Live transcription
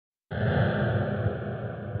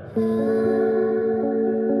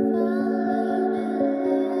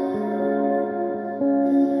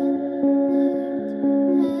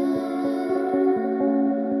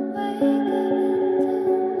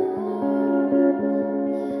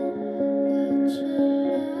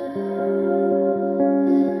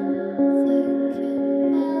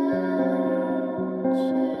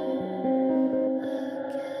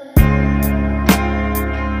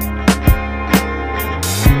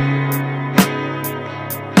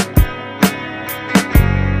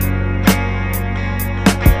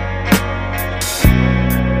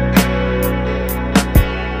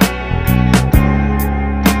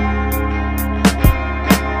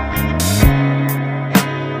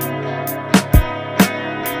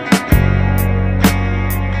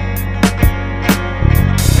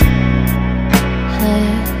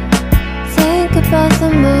About the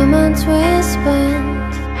moments we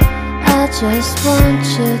spent, I just want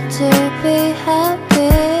you to be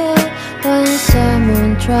happy. When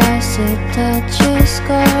someone tries to touch your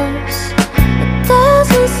scars, it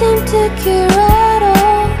doesn't seem to cure at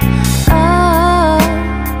all.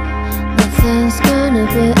 Nothing's gonna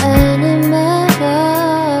be any better.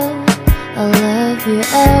 I'll love you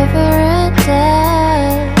every day.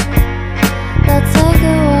 Let's take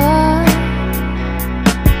a walk.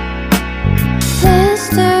 Please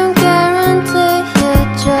don't guarantee your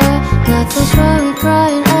joy. Nothing's wrong with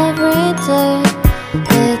crying every day.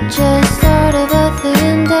 It's just sort of a thing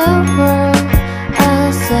in the world.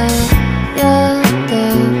 I'll say you're the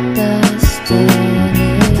destiny.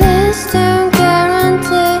 Please don't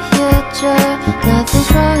guarantee your joy. Nothing's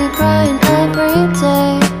wrong with crying every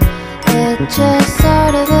day. It's just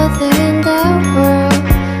sort of a thing in the world.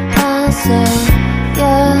 I'll say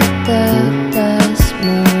you're the best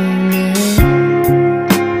moment.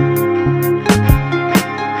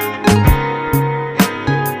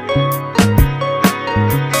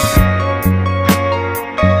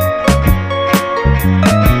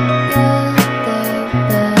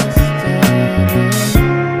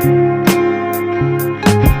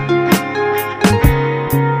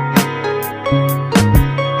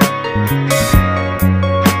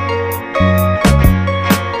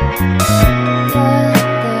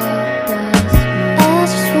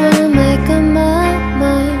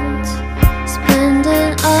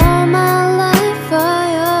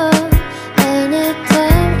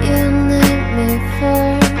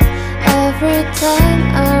 Every time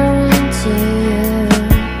I run to you,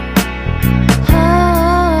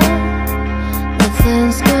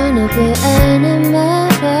 nothing's gonna be any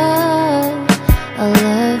better. I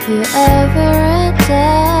love you every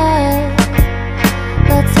day.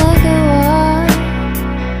 Let's take a walk.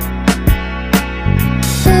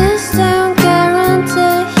 Please don't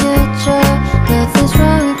guarantee your joy. Nothing's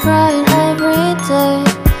wrong with crying every day.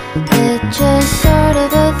 It's just sort of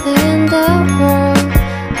a thing in the world.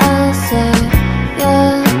 I'll say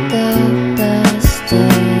you're the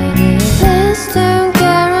destiny. Please don't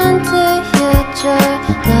guarantee your joy.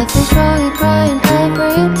 Nothing's wrong with crying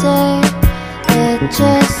every day. It's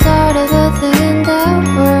just sort of a thing in the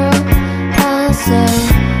world. I'll say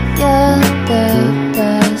you're the